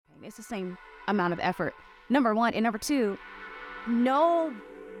It's the same amount of effort. Number one. And number two, no,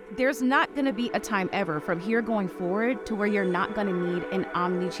 there's not going to be a time ever from here going forward to where you're not going to need an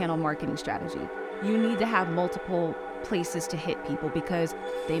omni-channel marketing strategy. You need to have multiple places to hit people because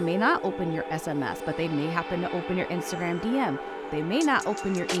they may not open your SMS, but they may happen to open your Instagram DM. They may not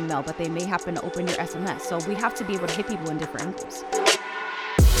open your email, but they may happen to open your SMS. So we have to be able to hit people in different angles.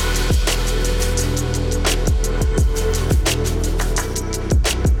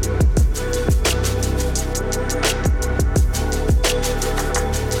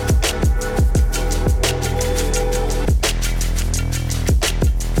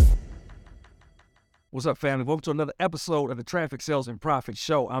 What's up, family? Welcome to another episode of the Traffic Sales and Profit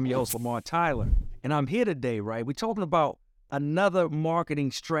Show. I'm your host, Lamar Tyler, and I'm here today, right? We're talking about another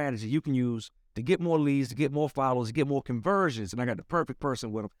marketing strategy you can use to get more leads, to get more followers, to get more conversions, and I got the perfect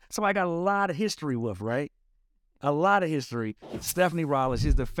person with them. Somebody I got a lot of history with, right? A lot of history. Stephanie Rollins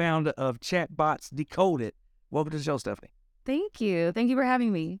is the founder of Chatbots Decoded. Welcome to the show, Stephanie. Thank you. Thank you for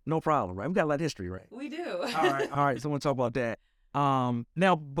having me. No problem, right? We got a lot of history, right? We do. All right. So I want to talk about that.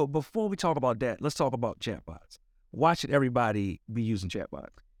 Now, but before we talk about that, let's talk about chatbots. Why should everybody be using chatbots?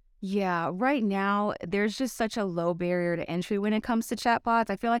 Yeah, right now, there's just such a low barrier to entry when it comes to chatbots.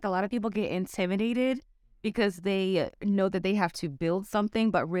 I feel like a lot of people get intimidated because they know that they have to build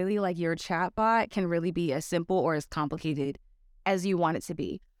something, but really, like, your chatbot can really be as simple or as complicated as you want it to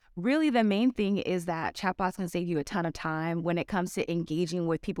be. Really, the main thing is that chatbots can save you a ton of time when it comes to engaging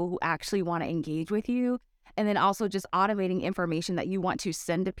with people who actually want to engage with you. And then also just automating information that you want to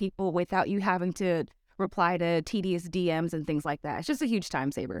send to people without you having to reply to tedious DMs and things like that. It's just a huge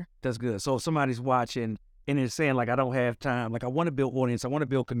time saver. That's good. So if somebody's watching and they're saying, like, I don't have time, like, I want to build audience, I want to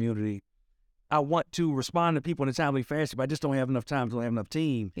build community, I want to respond to people in a timely fashion, but I just don't have enough time, don't have enough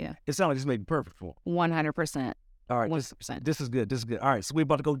team. Yeah. It sounds like this may be perfect for them. 100%. All right. 100%. This is good. All right. So we're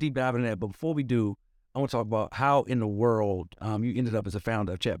about to go deep dive into that. But before we do, I want to talk about how in the world you ended up as a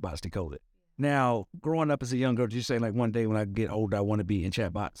founder of Chatbots Decoded. Now, growing up as a young girl, did you say, like, one day when I get older, I want to be in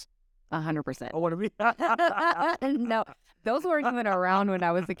chatbots? 100%. I want to be. No, those weren't even around when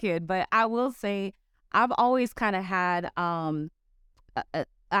I was a kid. But I will say I've always kind of had, I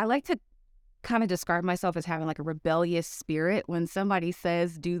like to kind of describe myself as having like a rebellious spirit. When somebody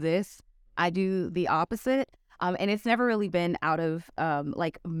says do this, I do the opposite. And it's never really been out of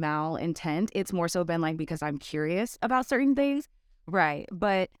like malintent. It's more so been like because I'm curious about certain things. Right.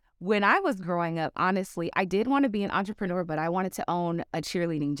 But when I was growing up, honestly, I did want to be an entrepreneur, but I wanted to own a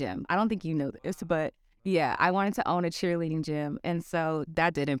cheerleading gym. I don't think you know this, but yeah, I wanted to own a cheerleading gym. And so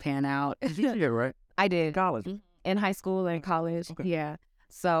that didn't pan out. Yeah, right. I did. College. In high school and college. Okay. Yeah.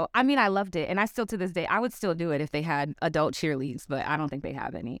 So, I mean, I loved it. And I still, to this day, I would still do it if they had adult cheerleads, but I don't think they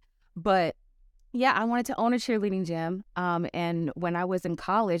have any. But yeah, I wanted to own a cheerleading gym. And when I was in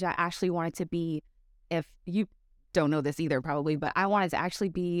college, I actually wanted to be, if you don't know this either probably, but I wanted to actually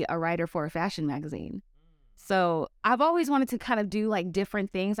be a writer for a fashion magazine. So I've always wanted to kind of do like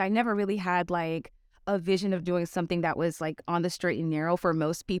different things. I never really had like a vision of doing something that was like on the straight and narrow for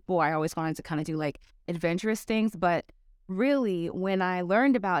most people. I always wanted to kind of do like adventurous things. But really, when I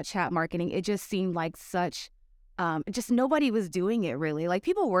learned about chat marketing, it just seemed like such, just nobody was doing it really. Like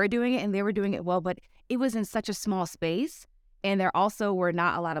people were doing it and they were doing it well, but it was in such a small space. And there also were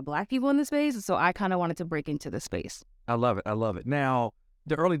not a lot of Black people in the space. So I kind of wanted to break into the space. I love it. Now,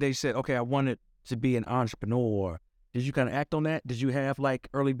 the early days said, okay, I wanted to be an entrepreneur. Did you kind of act on that? Did you have like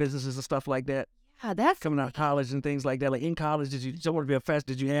early businesses and stuff like that? Yeah, that's coming out of college and things like that. Like in college, did you want to be a fashion?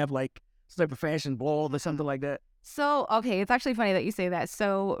 Did you have like some type of fashion blog or something like that? So, okay, it's actually funny that you say that.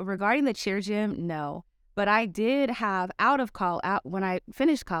 So regarding the cheer gym, no. But I did have when I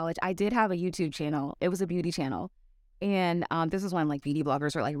finished college, I did have a YouTube channel. It was a beauty channel. And this is when like beauty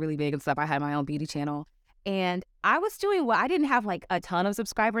bloggers were like really big and stuff. I had my own beauty channel and I was doing well. I didn't have like a ton of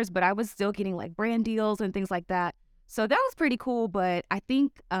subscribers, but I was still getting like brand deals and things like that. So that was pretty cool. But I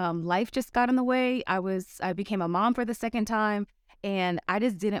think life just got in the way. I became a mom for the second time and I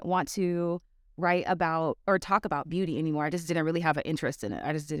just didn't want to write about or talk about beauty anymore. I just didn't really have an interest in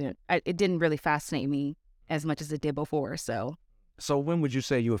it. It didn't really fascinate me as much as it did before. So when would you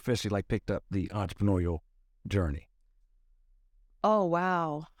say you officially like picked up the entrepreneurial journey? Oh,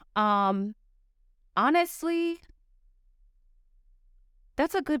 wow. Honestly,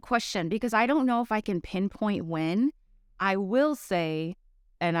 that's a good question because I don't know if I can pinpoint when. I will say,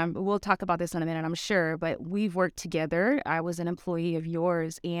 and we'll talk about this in a minute, I'm sure, but we've worked together. I was an employee of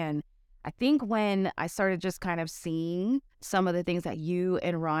yours. And I think when I started just kind of seeing some of the things that you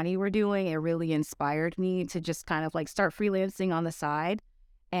and Ronnie were doing, it really inspired me to just kind of like start freelancing on the side.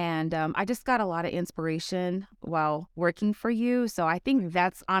 And I just got a lot of inspiration while working for you. So I think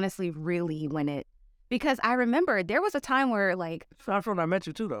that's honestly really when it, because I remember there was a time where like, I'm from I met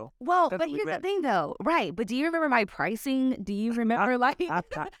you too, though. well, That's but what we here's the met. thing though, right? But do you remember my pricing? Do you remember like,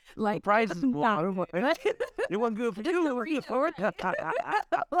 like Prices. not- It wasn't good for you. It was good for it.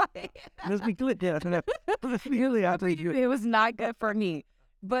 like, Let's be clear. Yeah, really, I think you. it was not good for me.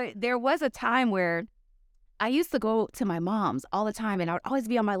 But there was a time where I used to go to my mom's all the time and I would always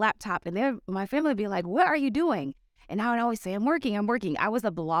be on my laptop and my family would be like, what are you doing? And I would always say, I'm working, I'm working. I was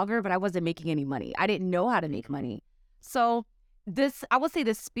a blogger, but I wasn't making any money. I didn't know how to make money. So I would say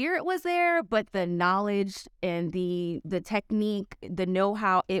the spirit was there, but the knowledge and the technique, the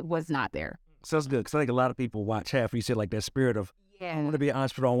know-how, it was not there. So that's good because I think a lot of people watch half. You said like that spirit of I want Yeah. to be an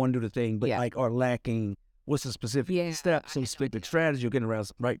entrepreneur, I want to do the thing, but Yeah. like are lacking. What's the specific Yeah, steps and specific strategy you're getting around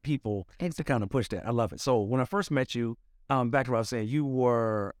the right people to kind of push that? I love it. So when I first met you, back to what I was saying, you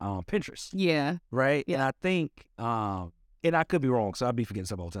were Pinterest, Yeah. right? Yeah. And I think, and I could be wrong, so I'll be forgetting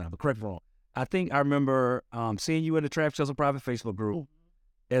stuff all the time, but correct me if I'm wrong. I think I remember seeing you in the Traffic Sales and Private Facebook group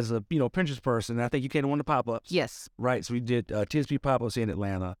as a Pinterest person. And I think you came to one of the pop-ups. Yes. Right. So we did TSP pop-ups here in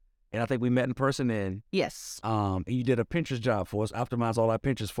Atlanta. And I think we met in person then. Yes. And you did a Pinterest job for us, optimized all our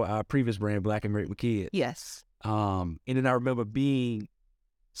Pinterest for our previous brand, Black and Married with Kids. Yes. And then I remember being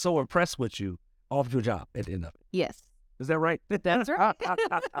so impressed with you, offered you a job at the end of it. Yes. Is that right? That's right.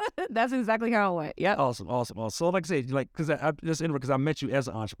 That's exactly how it went. Yep. Awesome. So like I said, like, because I just because I met you as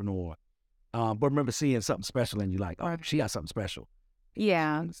an entrepreneur, but remember seeing something special in you, like, oh, she got something special.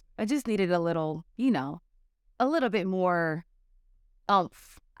 Yeah. I just needed a little, a little bit more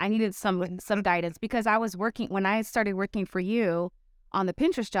oomph. I needed some guidance because I was working, when I started working for you on the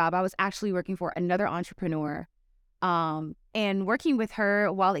Pinterest job, I was actually working for another entrepreneur. And working with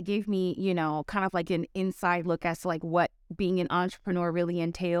her, while it gave me, kind of like an inside look as to like what being an entrepreneur really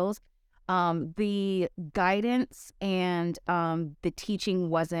entails, the guidance and the teaching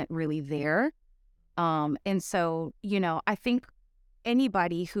wasn't really there. And so, I think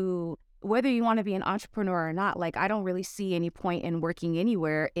anybody who, whether you want to be an entrepreneur or not, like I don't really see any point in working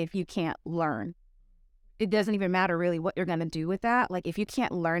anywhere if you can't learn. It doesn't even matter really what you're going to do with that. Like if you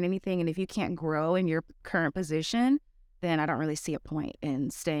can't learn anything and if you can't grow in your current position, then I don't really see a point in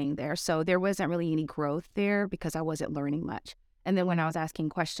staying there. So there wasn't really any growth there because I wasn't learning much. And then when I was asking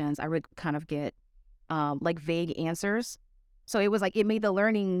questions, I would kind of get like vague answers. So it was like, it made the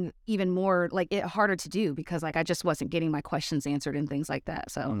learning even more like it harder to do because like I just wasn't getting my questions answered and things like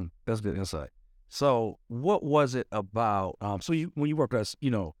that. So that's good insight. So what was it about? So when you worked with us,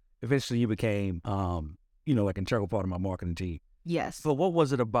 eventually you became, like an integral part of my marketing team. yes. So what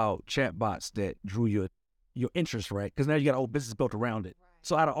was it about chatbots that drew your interest, right? Because now you got a whole business built around it.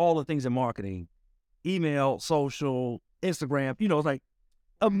 So out of all the things in marketing, email, social, Instagram, it's like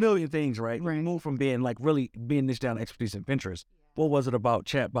a million things, right? Right. You move from being like really being niche down expertise in Pinterest. What was it about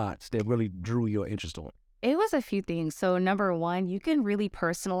chatbots that really drew your interest on? It was a few things. So number one, you can really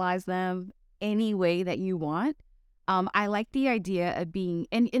personalize them any way that you want. I like the idea of being,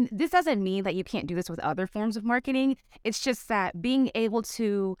 and this doesn't mean that you can't do this with other forms of marketing. It's just that being able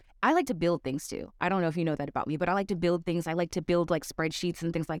to, I like to build things too. I don't know if you know that about me, but I like to build things. I like to build like spreadsheets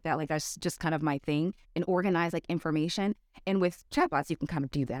and things like that. Like that's just kind of my thing, and organize like information. And with chatbots, you can kind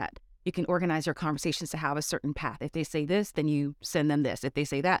of do that. You can organize your conversations to have a certain path. If they say this, then you send them this. If they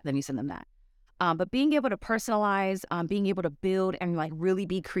say that, then you send them that. But being able to personalize, being able to build and like really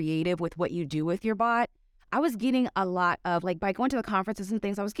be creative with what you do with your bot, I was getting a lot of like by going to the conferences and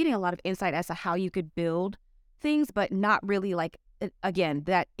things, I was getting a lot of insight as to how you could build things, but not really like, again,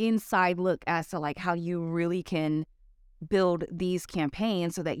 that inside look as to like how you really can build these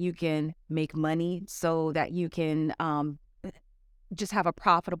campaigns so that you can make money, so that you can just have a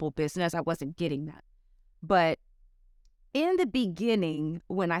profitable business. I wasn't getting that. But in the beginning,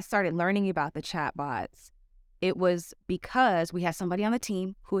 when I started learning about the chatbots, it was because we had somebody on the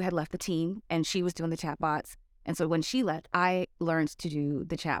team who had left the team and she was doing the chatbots. And so when she left, I learned to do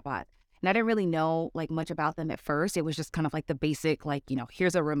the chatbot. And I didn't really know like much about them at first. It was just kind of like the basic, like,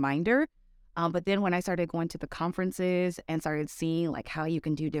 here's a reminder. But then when I started going to the conferences and started seeing like how you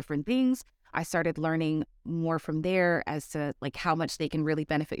can do different things, I started learning more from there as to like how much they can really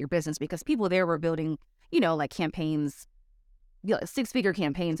benefit your business, because people there were building, like campaigns, six-figure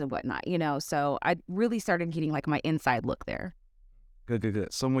campaigns and whatnot, so I really started getting like my inside look there. Good.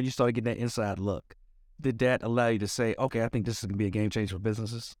 So when you started getting that inside look, did that allow you to say, okay, I think this is going to be a game changer for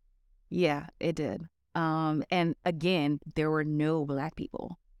businesses? Yeah, it did. And again, there were no Black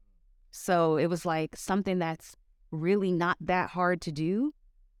people. So it was like something that's really not that hard to do,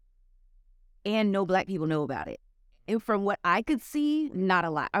 and no Black people know about it. And from what I could see, not a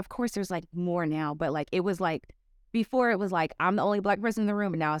lot. Of course, there's like more now, but like it was like before it was like I'm the only Black person in the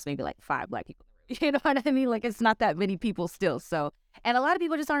room, and now it's maybe like 5 Black people. You know what I mean? Like it's not that many people still. So, and a lot of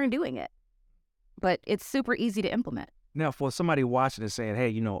people just aren't doing it, but it's super easy to implement. Now, for somebody watching and saying, hey,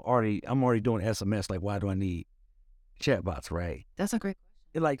 you know, I'm already doing SMS, like, why do I need chatbots, right? That's a great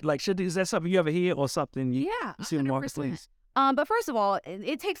Is that something you ever hear or something you yeah, see in the marketplace? But first of all,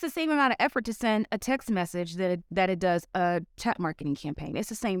 it takes the same amount of effort to send a text message that it does a chat marketing campaign. It's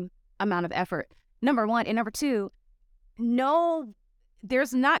the same amount of effort. Number one. And number two, no,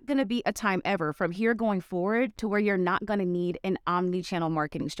 there's not going to be a time ever from here going forward to where you're not going to need an omni-channel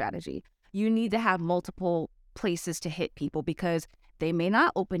marketing strategy. You need to have multiple places to hit people because they may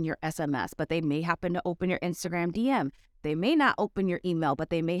not open your SMS, but they may happen to open your Instagram DM. They may not open your email, but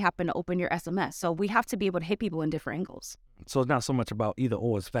they may happen to open your SMS. So we have to be able to hit people in different angles. So it's not so much about either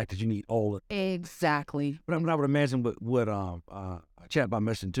or, it's the fact that you need all of it. Exactly. But I would imagine with chatbot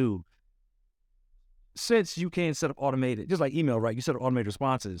messaging too, since you can set up automated, just like email, right? You set up automated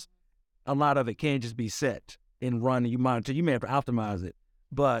responses. A lot of it can just be set and run, and you monitor. You may have to optimize it.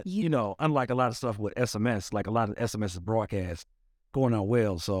 But, you know, unlike a lot of stuff with SMS, like a lot of SMS is broadcast going out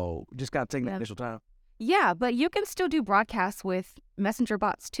well. So just got to take that initial time. Yeah, but you can still do broadcasts with messenger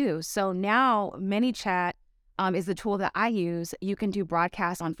bots too. So now ManyChat is the tool that I use. You can do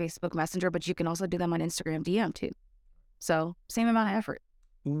broadcasts on Facebook Messenger, but you can also do them on Instagram DM too. So same amount of effort.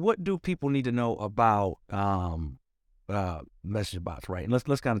 What do people need to know about messenger bots, right? And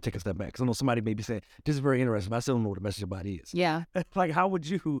let's kind of take a step back, because I know somebody may be saying, this is very interesting, but I still don't know what a messenger bot is. Yeah. Like, how would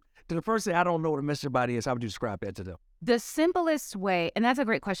you, to the person say, I don't know what a messenger bot is, how would you describe that to them? The simplest way, and that's a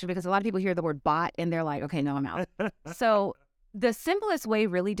great question because a lot of people hear the word bot and they're like, okay, no, I'm out. So the simplest way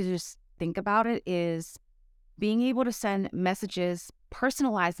really to just think about it is being able to send messages,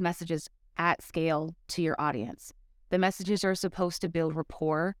 personalized messages at scale to your audience. The messages are supposed to build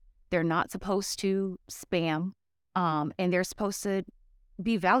rapport. They're not supposed to spam, and they're supposed to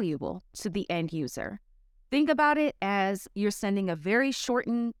be valuable to the end user. Think about it as you're sending a very short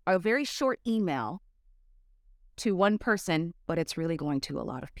email to one person, but it's really going to a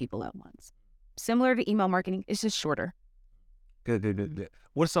lot of people at once. Similar to email marketing, it's just shorter. Good.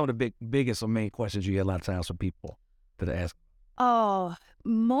 What are some of the biggest or main questions you get a lot of times from people that ask? Oh,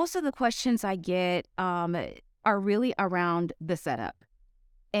 most of the questions I get are really around the setup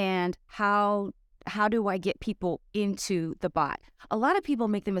and how do I get people into the bot? A lot of people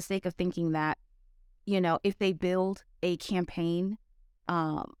make the mistake of thinking that, you know, if they build a campaign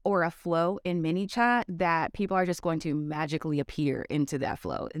or a flow in ManyChat, that people are just going to magically appear into that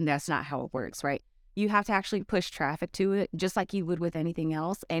flow. And that's not how it works, right? You have to actually push traffic to it, just like you would with anything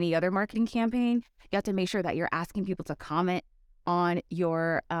else, any other marketing campaign. You have to make sure that you're asking people to comment on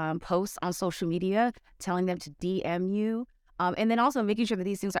your posts on social media, telling them to DM you, and then also making sure that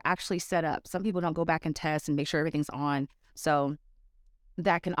these things are actually set up. Some people don't go back and test and make sure everything's on. So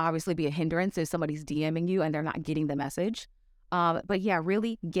that can obviously be a hindrance if somebody's DMing you and they're not getting the message. But yeah,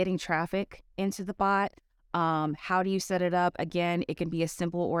 really getting traffic into the bot. How do you set it up? Again, it can be as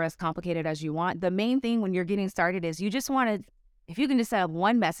simple or as complicated as you want. The main thing when you're getting started is you just want to, if you can just set up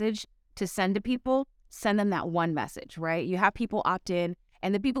one message to send to people, send them that one message, right? You have people opt in,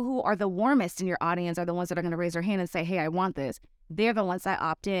 and the people who are the warmest in your audience are the ones that are going to raise their hand and say, hey, I want this. They're the ones that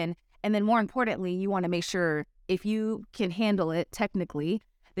opt in. And then more importantly, you want to make sure if you can handle it technically,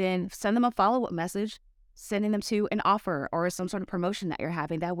 then send them a follow-up message, sending them to an offer or some sort of promotion that you're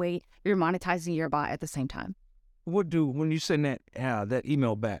having. That way you're monetizing your bot at the same time. When you send that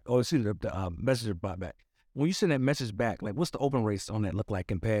email back, or the messenger bot back, when you send that message back, like what's the open rates on that look like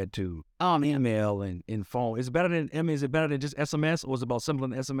compared to email and phone? Is it better than just SMS, or is it about simpler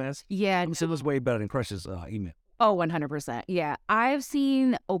than SMS? Yeah. I'm sure it's way better than Crush's email. Oh, 100%. Yeah. I've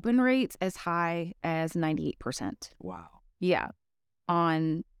seen open rates as high as 98%. Wow. Yeah.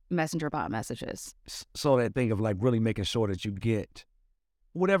 On messenger bot messages. So that thing of like really making sure that you get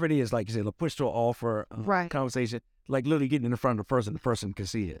whatever it is, like you said, a push to offer conversation, like literally getting in front of the person can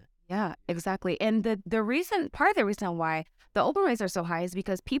see it. Yeah, exactly. And part of the reason why the open rates are so high is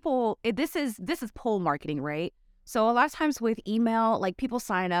because people, this is pull marketing, right? So a lot of times with email, like people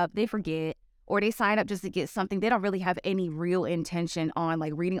sign up, they forget, or they sign up just to get something. They don't really have any real intention on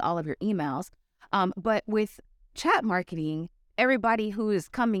like reading all of your emails. But with chat marketing, everybody who is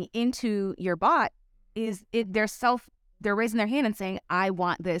coming into your bot they're raising their hand and saying, I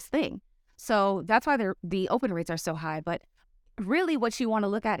want this thing. So that's why the open rates are so high. But really what you want to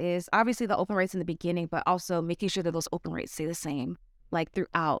look at is obviously the open rates in the beginning, but also making sure that those open rates stay the same like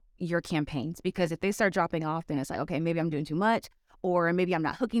throughout your campaigns. Because if they start dropping off, then it's like, okay, maybe I'm doing too much, or maybe I'm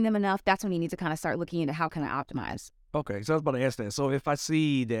not hooking them enough. That's when you need to kind of start looking into how can I optimize Okay, so I was about to ask that. So if I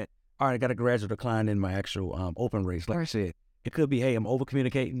see that, all right, I got a gradual decline in my actual open rates, like I said, it could be, hey, I'm over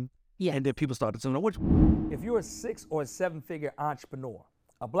communicating. Yeah. And then people start to tell me, which. If you're a 6 or 7-figure entrepreneur,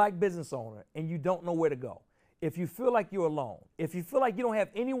 a Black business owner, and you don't know where to go, if you feel like you're alone, if you feel like you don't have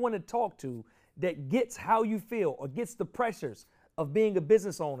anyone to talk to that gets how you feel or gets the pressures of being a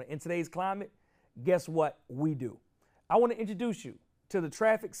business owner in today's climate, guess what we do? I want to introduce you to the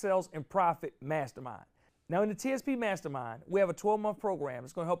Traffic Sales and Profit Mastermind. Now in the TSP Mastermind, we have a 12-month program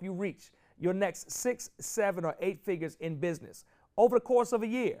that's going to help you reach your next 6, 7, or 8 figures in business over the course of a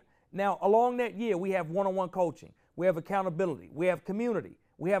year. Now, along that year, we have one-on-one coaching, we have accountability, we have community,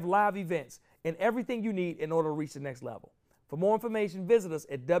 we have live events, and everything you need in order to reach the next level. For more information, visit us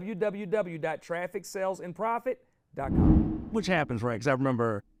at www.trafficsalesandprofit.com. Which happens, right? Because I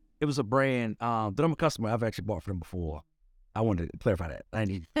remember it was a brand that I'm a customer. I've actually bought for them before. I wanted to clarify that. I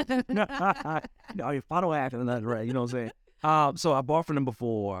need if I don't have nothing, right? You know what I'm saying? So I bought from them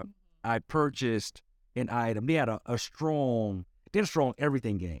before. I purchased an item. They had a strong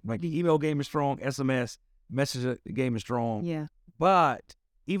everything game. Like the email game is strong, SMS, messenger game is strong. Yeah. But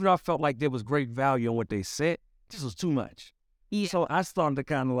even though I felt like there was great value on what they said, this was too much. Yeah. So I started to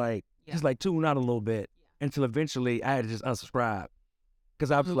kind of like, just like tune out a little bit until eventually I had to just unsubscribe.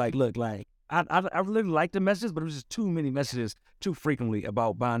 Because I was like, look, like, I really liked the messages, but it was just too many messages too frequently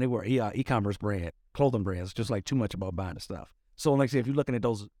about buying. They were e-commerce brand, clothing brands, just like too much about buying the stuff. So like I said, if you're looking at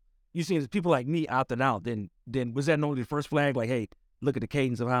those, you see people like me opting out, then was that normally the first flag? Like, hey, look at the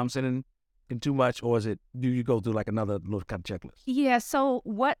cadence of how I'm sending in too much, or do you go through like another little kind of checklist? Yeah, so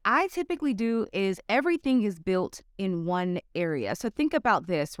what I typically do is everything is built in one area. So think about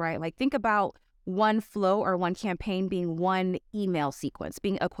this, right? Like think about one flow or one campaign being one email sequence,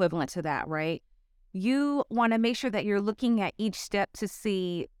 being equivalent to that, right? You want to make sure that you're looking at each step to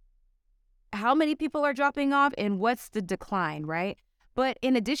see how many people are dropping off and what's the decline, right? But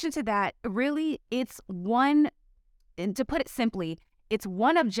in addition to that, really it's one, and to put it simply, it's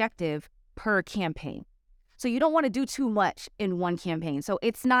one objective per campaign. So you don't want to do too much in one campaign. So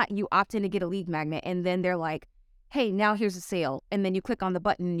it's not you opt in to get a lead magnet and then they're like, hey, now here's a sale. And then you click on the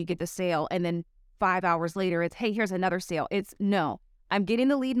button and you get the sale. And then 5 hours later, it's, hey, here's another sale. It's no, I'm getting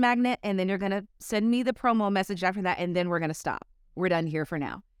the lead magnet and then you're going to send me the promo message after that. And then we're going to stop. We're done here for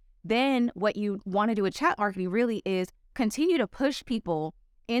now. Then what you want to do with chat marketing really is continue to push people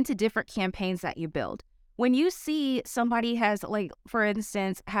into different campaigns that you build. When you see somebody has, like, for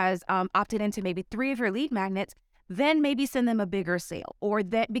instance, has opted into maybe 3 of your lead magnets, then maybe send them a bigger sale, or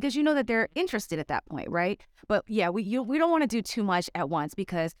that because you know that they're interested at that point, right? But yeah, we don't want to do too much at once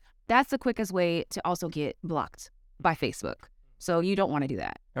because that's the quickest way to also get blocked by Facebook. So you don't want to do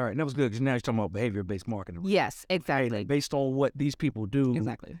that. All right, that was good because now you're talking about behavior-based marketing. Yes, exactly. Hey, based on what these people do,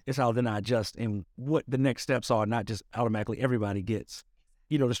 Exactly. It's how then I adjust and what the next steps are, not just automatically everybody gets,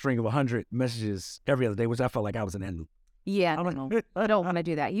 the string of 100 messages every other day, which I felt like I was an end. Yeah, no, I don't want to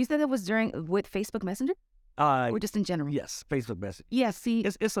do that. You said it was with Facebook Messenger? Or just in general? Yes, Facebook Messenger. Yes, see.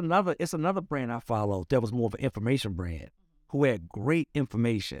 It's another brand I followed that was more of an information brand who had great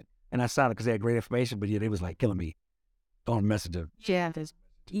information. And I signed it because they had great information, but yeah, they was like killing me on Messenger.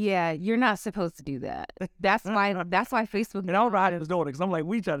 Yeah, you're not supposed to do that. That's why Facebook. And I don't know how they was doing it because I'm like,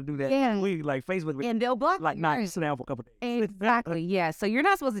 we try to do that. Yeah. We like Facebook. And they'll block like not sit down for a couple of days. Exactly. Yeah. So you're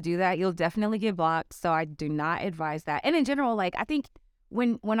not supposed to do that. You'll definitely get blocked. So I do not advise that. And in general, like I think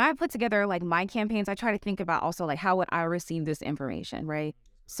when I put together like my campaigns, I try to think about also like how would I receive this information, right?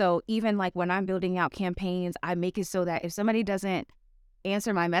 So even like when I'm building out campaigns, I make it so that if somebody doesn't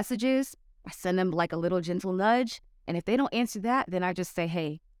answer my messages, I send them like a little gentle nudge. And if they don't answer that, then I just say,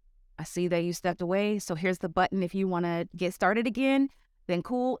 hey, I see that you stepped away. So here's the button. If you want to get started again, then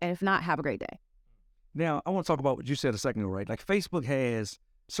cool. And if not, have a great day. Now, I want to talk about what you said a second ago, right? Like Facebook has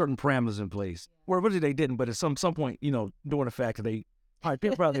certain parameters in place. Well, really they didn't, but at some point, during the fact that they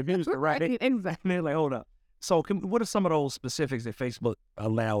probably abused it, right? Exactly. They're like, hold up. So what are some of those specifics that Facebook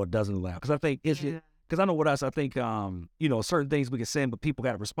allow or doesn't allow? Because I think because I know with us, I think, certain things we can send, but people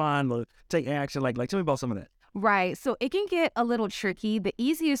got to respond or take action. Like tell me about some of that. Right. So it can get a little tricky. The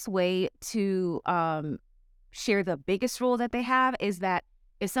easiest way to share the biggest rule that they have is that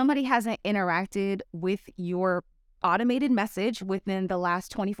if somebody hasn't interacted with your automated message within the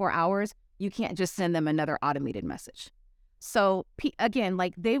last 24 hours, you can't just send them another automated message. So again,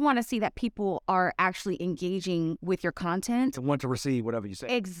 like they want to see that people are actually engaging with your content. To want to receive whatever you say.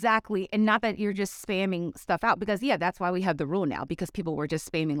 Exactly. And not that you're just spamming stuff out because, that's why we have the rule now because people were just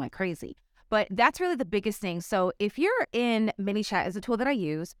spamming like crazy. But that's really the biggest thing. So if you're in ManyChat as a tool that I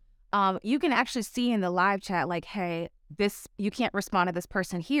use, you can actually see in the live chat, like, hey, you can't respond to this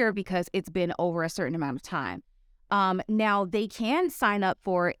person here because it's been over a certain amount of time. Now they can sign up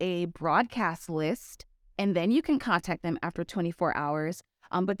for a broadcast list, and then you can contact them after 24 hours.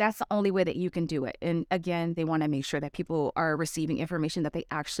 But that's the only way that you can do it. And again, they want to make sure that people are receiving information that they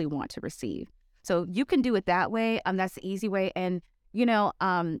actually want to receive. So you can do it that way. That's the easy way. And,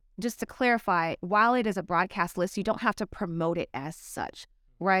 just to clarify, while it is a broadcast list, you don't have to promote it as such,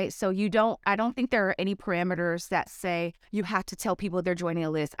 right? So I don't think there are any parameters that say you have to tell people they're joining a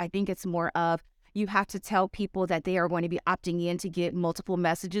list. I think it's more of you have to tell people that they are going to be opting in to get multiple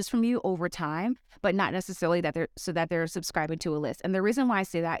messages from you over time, but not necessarily that they're subscribing to a list. And the reason why I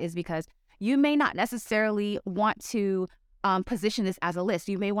say that is because you may not necessarily want to position this as a list.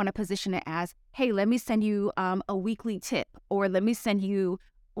 You may want to position it as, hey, let me send you a weekly tip, or let me send you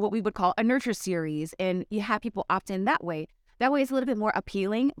what we would call a nurture series, and you have people opt in that way. That way it's a little bit more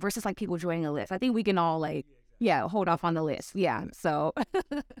appealing versus like people joining a list. I think we can all hold off on the list. Yeah. So,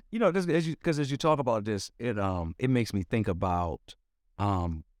 because as you talk about this, it makes me think about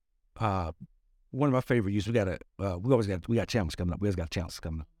one of my favorite uses. We got challenge coming up. We always got challenge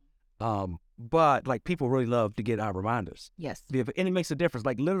coming up. But like people really love to get our reminders. Yes. And it makes a difference.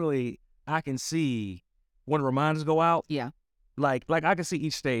 Like literally, I can see when reminders go out. Yeah. Like I can see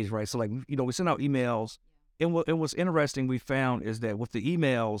each stage, right? So like we send out emails, and what's interesting we found is that with the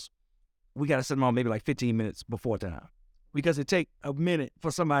emails, we got to send them out maybe like 15 minutes before time, because it take a minute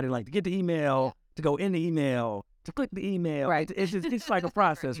for somebody like to get the email, to go in the email, to click the email. Right. It's like a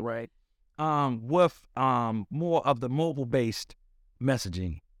process, right? With more of the mobile-based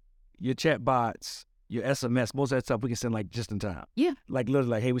messaging, your chat bots, your SMS, most of that stuff we can send like just in time. Yeah. Like literally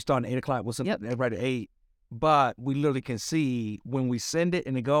like, hey, we start at 8 o'clock, we'll send it right at 8. But we literally can see when we send it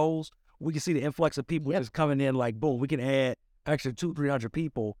and it goes, we can see the influx of people just coming in like, boom, we can add actually 200-300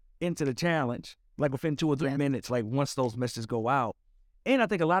 people into the challenge, like within 2 or 3 minutes, like once those messages go out. And I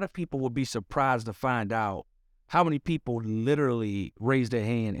think a lot of people would be surprised to find out how many people literally raise their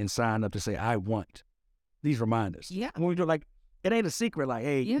hand and sign up to say, I want these reminders. Yeah. When we do like, it ain't a secret, like,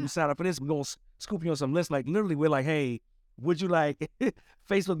 hey, you sign up for this, we're going to scoop you on some lists. Like literally we're like, hey, would you like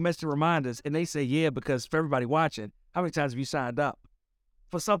Facebook message reminders? And they say, yeah, because for everybody watching, how many times have you signed up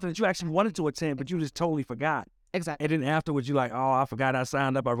for something that you actually wanted to attend, but you just totally forgot? Exactly. And then afterwards, you're like, oh, I forgot I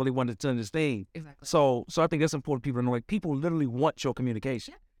signed up. I really wanted to attend this thing. Exactly. So I think that's important for people to know. Like, people literally want your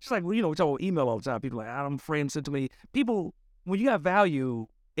communication. Yeah. Just like, we talk about email all the time. People are like, I'm afraid sent to me. People, when you have value,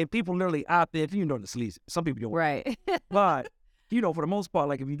 and people literally opt in, you know, it's sleazy. Some people don't. Right. But, for the most part,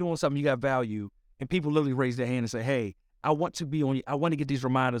 like if you're doing something you got value, and people literally raise their hand and say, hey, I want to be on, I want to get these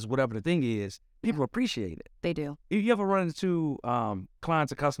reminders, whatever the thing is, people appreciate it. They do. You ever run into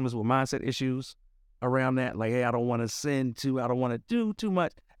clients or customers with mindset issues around that? Like, hey, I don't want to do too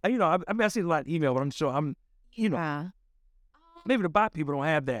much. I see a lot of email, but I'm sure maybe the bot people don't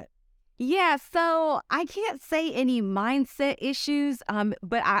have that. Yeah, so I can't say any mindset issues,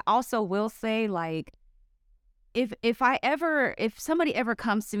 but I also will say, like, if somebody ever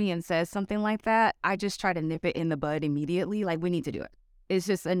comes to me and says something like that, I just try to nip it in the bud immediately. Like, we need to do it. It's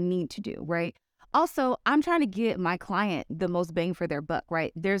just a need to do, right? Also, I'm trying to get my client the most bang for their buck,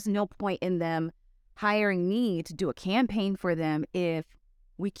 right? There's no point in them hiring me to do a campaign for them if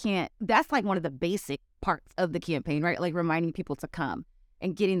we can't. That's like one of the basic parts of the campaign, right? Like reminding people to come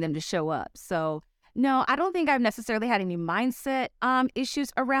and getting them to show up. So no, I don't think I've necessarily had any mindset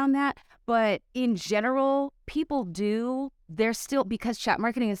issues around that. But in general, people do. They're still, because chat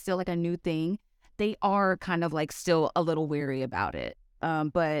marketing is still like a new thing, they are kind of like still a little wary about it.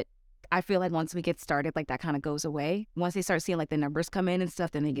 But I feel like once we get started, like that kind of goes away. Once they start seeing like the numbers come in and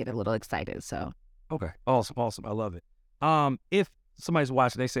stuff, then they get a little excited. So. Okay. Awesome. I love it. If somebody's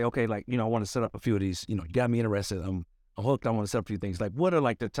watching, they say, okay, like, I want to set up a few of these, you got me interested. I'm hooked. I want to set up a few things. Like, what are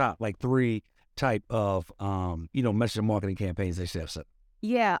like the top, like 3 type of, message marketing campaigns they should have set?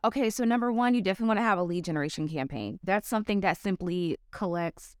 Yeah. Okay. So number 1, you definitely want to have a lead generation campaign. That's something that simply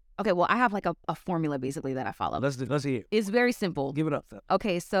collects. Okay. Well, I have like a formula basically that I follow. Let's hear it. It's very simple. Give it up.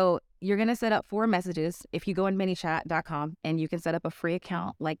 Okay. So you're going to set up 4 messages. If you go in ManyChat.com, and you can set up a free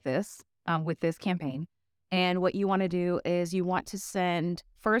account like this with this campaign. And what you want to do is you want to send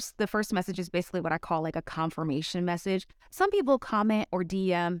the first message is basically what I call like a confirmation message. Some people comment or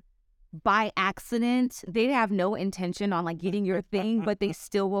DM by accident. They have no intention on like getting your thing, but they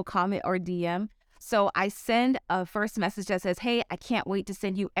still will comment or DM. So I send a first message that says, hey, I can't wait to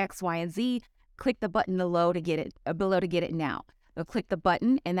send you X, Y, and Z. Click the button below to get it now. They'll click the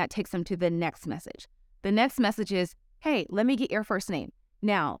button, and that takes them to the next message. The next message is, hey, let me get your first name.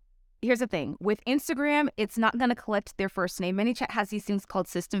 Now, here's the thing. With Instagram, it's not going to collect their first name. ManyChat has these things called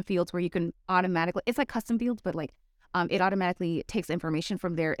system fields where you can automatically, it's like custom fields, but like it automatically takes information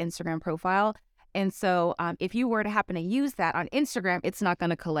from their Instagram profile. And so if you were to happen to use that on Instagram, it's not going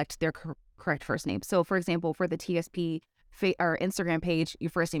to collect their correct first name. So for example, for the TSP or Instagram page, your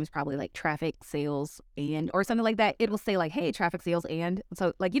first name is probably like traffic sales and, or something like that. It will say like, hey, traffic sales and.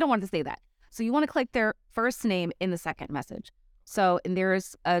 So like, you don't want to say that. So you want to click their first name in the second message. So and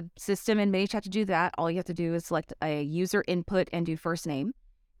there's a system in ManyChat to do that. All you have to do is select a user input and do first name.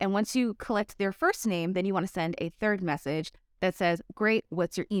 And once you collect their first name, then you want to send a third message that says, great,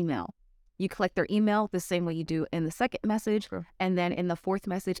 what's your email? You collect their email the same way you do in the second message. Sure. And then in the fourth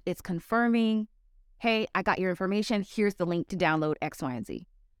message, it's confirming, hey, I got your information. Here's the link to download X, Y, and Z.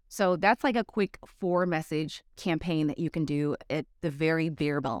 So that's like a quick 4-message campaign that you can do at the very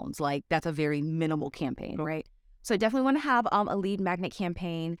bare bones. Like that's a very minimal campaign, right? So definitely want to have a lead magnet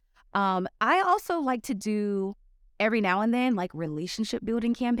campaign. I also like to do every now and then like relationship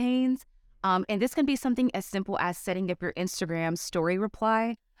building campaigns. And this can be something as simple as setting up your Instagram story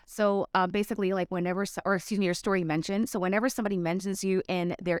reply. So basically like your story mention. So whenever somebody mentions you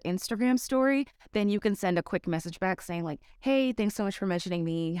in their Instagram story, then you can send a quick message back saying like, hey, thanks so much for mentioning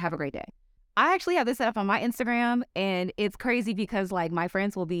me. Have a great day. I actually have this set up on my Instagram, and it's crazy because like my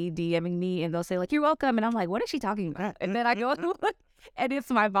friends will be DMing me and they'll say like, you're welcome. And I'm like, what is she talking about? And then I go and it's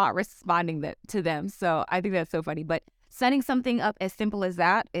my bot responding to them. So I think that's so funny. But setting something up as simple as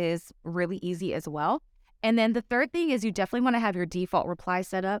that is really easy as well. And then the third thing is you definitely want to have your default reply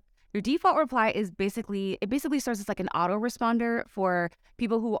set up. Your default reply is basically serves as like an autoresponder for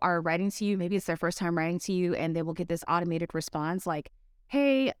people who are writing to you. Maybe it's their first time writing to you, and they will get this automated response like,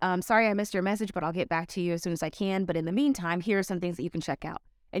 hey, sorry I missed your message, but I'll get back to you as soon as I can. But in the meantime, here are some things that you can check out.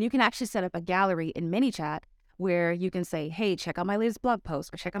 And you can actually set up a gallery in ManyChat where you can say, hey, check out my latest blog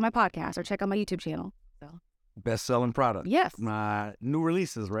post, or check out my podcast, or check out my YouTube channel. So best-selling product. Yes. My new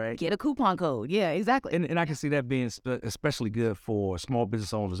releases, right? Get a coupon code. Yeah, exactly. And I can see that being especially good for small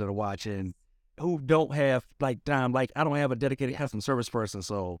business owners that are watching who don't have like time. Like I don't have a dedicated customer service person,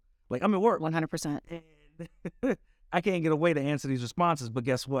 so like I'm at work. 100%. And I can't get away to answer these responses, but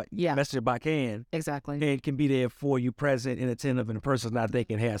guess what? Yeah. Messenger bot can. Exactly. And can be there for you, present and attentive, and the person's not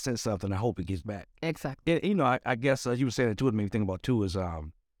thinking, hey, I sent something, I hope it gets back. Exactly. And, you know, I guess you were saying that too, what made me think about too is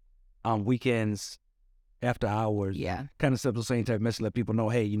on weekends, after hours, Yeah. kind of simple, same type of message, let people know,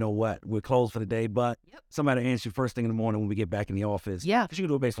 hey, you know what, we're closed for the day, but somebody answer you first thing in the morning when we get back in the office. Yeah. Because you can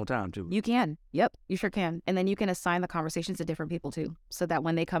do it based on time too. You can. Yep, you sure can. And then you can assign the conversations to different people too, so that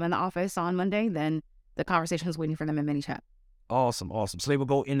when they come in the office on Monday, then the conversation is waiting for them in ManyChat. Awesome. So they will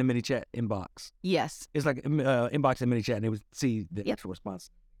go in the ManyChat inbox. Yes. It's like inbox and ManyChat, and they would see the actual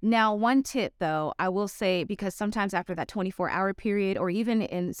response. Now, one tip though, I will say, because sometimes after that 24-hour period, or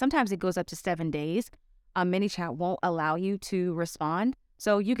even sometimes it goes up to 7 days, ManyChat won't allow you to respond.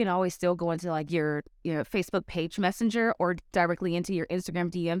 So you can always still go into like your Facebook page messenger or directly into your Instagram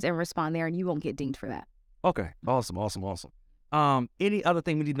DMs and respond there, and you won't get dinged for that. Okay. Awesome. Any other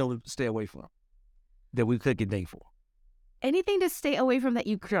thing we need to know to stay away from that we could get dinged for? Anything to stay away from that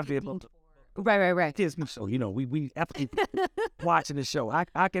you could get dinged for. Right. So, you know, we after watching the show,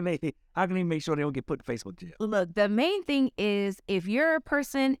 I can even make sure they don't get put in Facebook jail. Look, the main thing is if your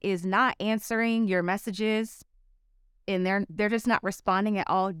person is not answering your messages and they're just not responding at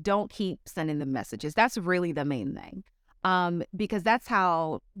all, don't keep sending them messages. That's really the main thing. Because that's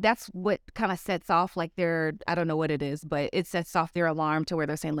what kind of sets off like I don't know what it is, but it sets off their alarm to where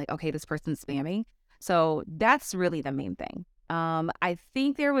they're saying like, okay, this person's spamming. So that's really the main thing. I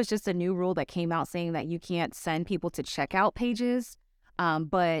think there was just a new rule that came out saying that you can't send people to checkout pages.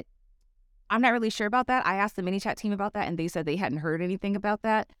 But I'm not really sure about that. I asked the ManyChat team about that, and they said they hadn't heard anything about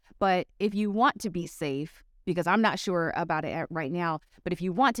that. But if you want to be safe, because I'm not sure about it right now, but if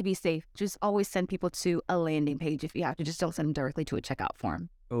you want to be safe, just always send people to a landing page. If you have to, just don't send them directly to a checkout form.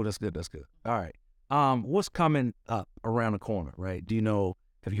 Oh, that's good. All right. What's coming up around the corner, right? Do you know,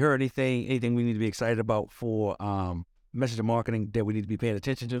 have you heard anything we need to be excited about for messenger marketing that we need to be paying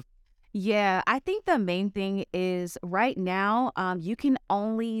attention to? Yeah, I think the main thing is right now, you can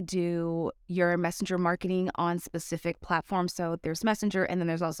only do your messenger marketing on specific platforms. So there's Messenger, and then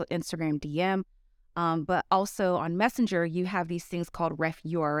there's also Instagram DM. But also on Messenger, you have these things called ref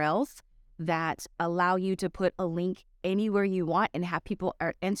URLs that allow you to put a link anywhere you want and have people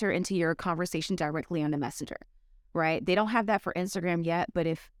enter into your conversation directly on the Messenger, right? They don't have that for Instagram yet, but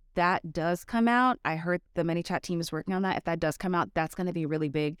if that does come out, I heard the ManyChat team is working on that. If that does come out, that's going to be really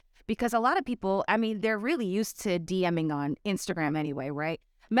big because a lot of people, I mean, they're really used to DMing on Instagram anyway, right?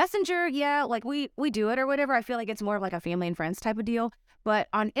 Messenger, yeah, like we do it or whatever. I feel like it's more of like a family and friends type of deal. But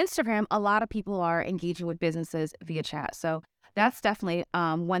on Instagram, a lot of people are engaging with businesses via chat. So that's definitely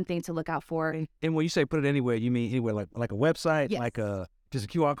one thing to look out for. And when you say put it anywhere, you mean anywhere like a website, Yes. like a Just a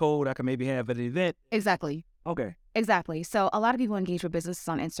QR code I can maybe have at an event. Exactly. Okay. Exactly. So a lot of people engage with businesses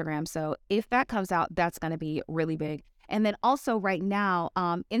on Instagram. So if that comes out, that's going to be really big. And then also right now,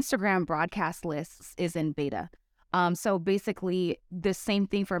 Instagram broadcast lists is in beta. So basically the same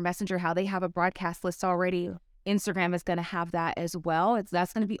thing for Messenger, how they have a broadcast list already. Instagram is going to have that as well.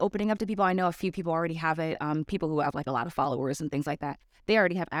 That's going to be opening up to people. I know a few people already have it. People who have like a lot of followers and things like that, they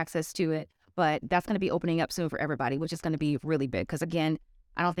already have access to it. But that's going to be opening up soon for everybody, which is going to be really big. Because again,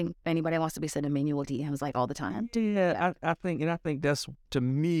 I don't think anybody wants to be sending manual DMs like all the time. Yeah, I think that's, to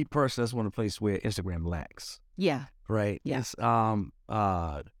me personally, that's one of the places where Instagram lacks. Yeah. Right. Yeah. It's cool.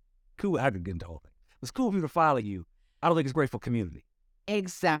 I could get into the whole thing. It's cool for you to follow you. I don't think it's great for community.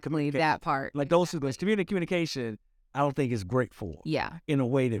 Exactly that part. Like those two things, communication. I don't think it's great for. Yeah. In a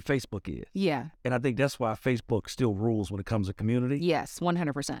way that Facebook is. Yeah. And I think that's why Facebook still rules when it comes to community. Yes,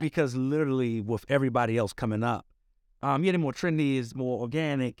 100%. Because literally with everybody else coming up, yeah, they're more trendy, it's more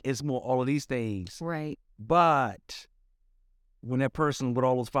organic, it's more all of these things. Right. But when that person with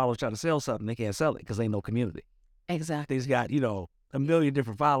all those followers try to sell something, they can't sell it because they ain't no community. Exactly. They've got, a million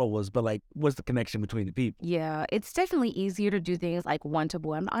different followers, but like, what's the connection between the people? Yeah, it's definitely easier to do things like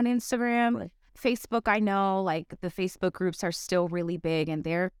one-to-one on Instagram. Right. Facebook, I know, like the Facebook groups are still really big and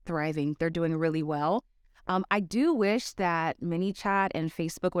they're thriving. They're doing really well. I do wish that ManyChat and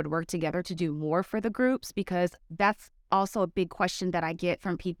Facebook would work together to do more for the groups, because that's also a big question that I get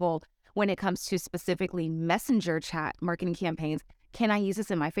from people when it comes to specifically Messenger chat marketing campaigns. Can I use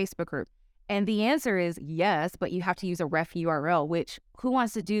this in my Facebook group? And the answer is yes, but you have to use a ref URL, which who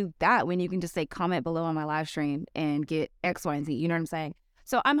wants to do that when you can just say comment below on my live stream and get X, Y, and Z? You know what I'm saying?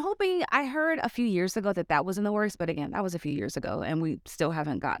 So I'm hoping, I heard a few years ago that was in the works, but again, that was a few years ago and we still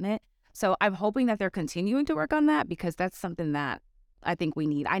haven't gotten it. So I'm hoping that they're continuing to work on that, because that's something that I think we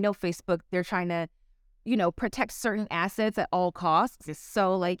need. I know Facebook, they're trying to, protect certain assets at all costs.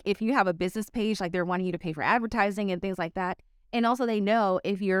 So like if you have a business page, like they're wanting you to pay for advertising and things like that. And also they know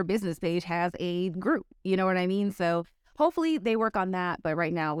if your business page has a group, you know what I mean? So hopefully they work on that. But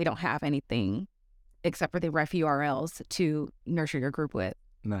right now we don't have anything except for the ref URLs to nurture your group with.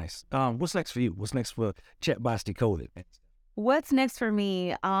 Nice. What's next for you? What's next for Chatbots Decoded? What's next for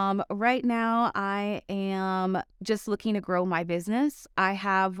me? Right now I am just looking to grow my business. I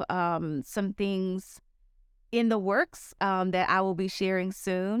have some things in the works that I will be sharing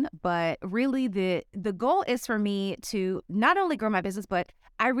soon, but really the goal is for me to not only grow my business, but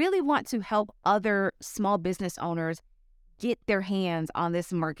I really want to help other small business owners get their hands on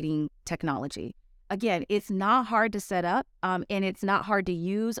this marketing technology. Again, it's not hard to set up and it's not hard to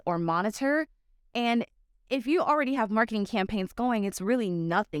use or monitor. And if you already have marketing campaigns going, it's really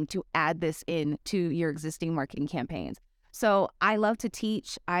nothing to add this in to your existing marketing campaigns. So I love to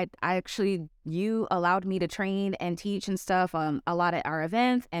teach. You allowed me to train and teach and stuff a lot at our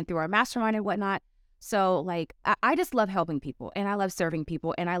events and through our mastermind and whatnot. So like, I just love helping people and I love serving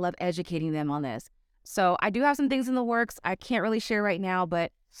people and I love educating them on this. So I do have some things in the works. I can't really share right now,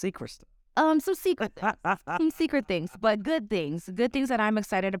 but secret stuff. Some secret things, but good things that I'm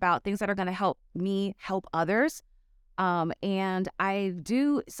excited about, things that are going to help me help others. And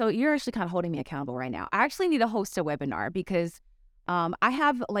so you're actually kind of holding me accountable right now. I actually need to host a webinar because I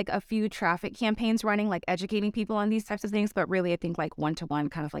have like a few traffic campaigns running, like educating people on these types of things, but really I think like one-to-one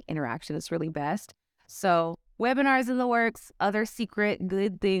kind of like interaction is really best. So webinars in the works, other secret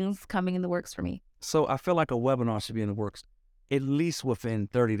good things coming in the works for me. So I feel like a webinar should be in the works at least within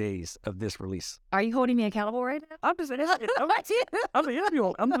 30 days of this release. Are you holding me accountable right now? I'm just asking. I'm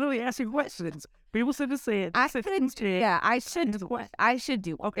literally asking questions. People said to say it. I should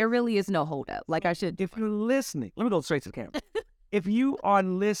do. Okay. There really is no hold up. Like I should. If you're listening, let me go straight to the camera. If you are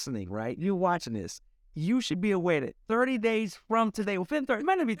listening, right, you're watching this, you should be aware that 30 days from today, within 30, it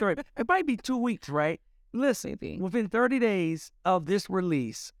might not be 30, it might be 2 weeks, right? Listen, within 30 days of this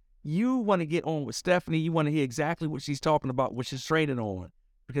release, you want to get on with Stephanie. You want to hear exactly what she's talking about, what she's training on,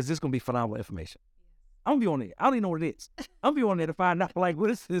 because this is going to be phenomenal information. I'm going to be on there. I don't even know what it is. I'm going to be on there to find out, like,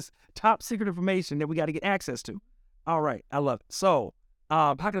 what is this top secret information that we got to get access to? All right. I love it. So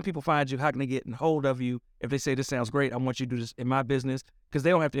how can people find you? How can they get in hold of you? If they say, this sounds great, I want you to do this in my business, because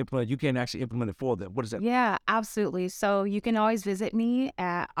they don't have to implement it. You can actually implement it for them. What is that? Yeah, absolutely. So you can always visit me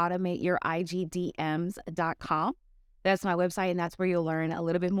at automateyourigdms.com. That's my website, and that's where you'll learn a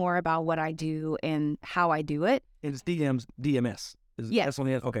little bit more about what I do and how I do it. It's DMS. Yes. That's on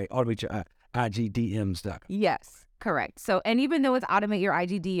the end. Okay, automate your IGDMs.com. Yes, correct. So, and even though it's automate your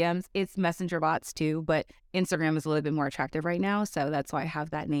IGDMs, it's messenger bots too, but Instagram is a little bit more attractive right now, so that's why I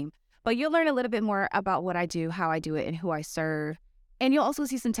have that name. But you'll learn a little bit more about what I do, how I do it, and who I serve. And you'll also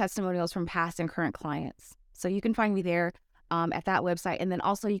see some testimonials from past and current clients. So you can find me there. at that website. And then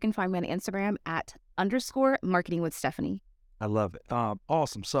also you can find me on Instagram at _marketing with Stephanie. I love it.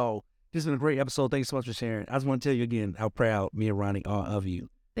 Awesome. So this has been a great episode. Thanks so much for sharing. I just want to tell you again how proud me and Ronnie are of you.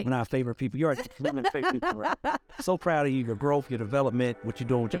 One of our favorite people. You're our favorite people, right? So proud of you, your growth, your development, what you're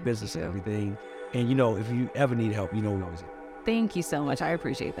doing with your business and everything. And if you ever need help, we always. Thank you so much. I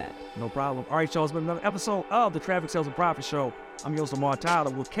appreciate that. No problem. All right, y'all. It's been another episode of the Traffic Sales and Profit Show. I'm your host, Lamar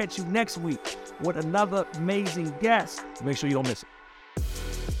Tyler. We'll catch you next week with another amazing guest. Make sure you don't miss it.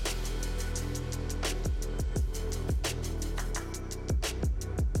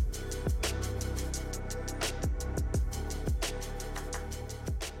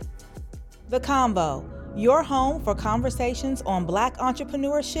 The Combo, your home for conversations on Black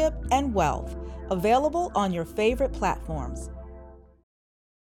entrepreneurship and wealth, available on your favorite platforms.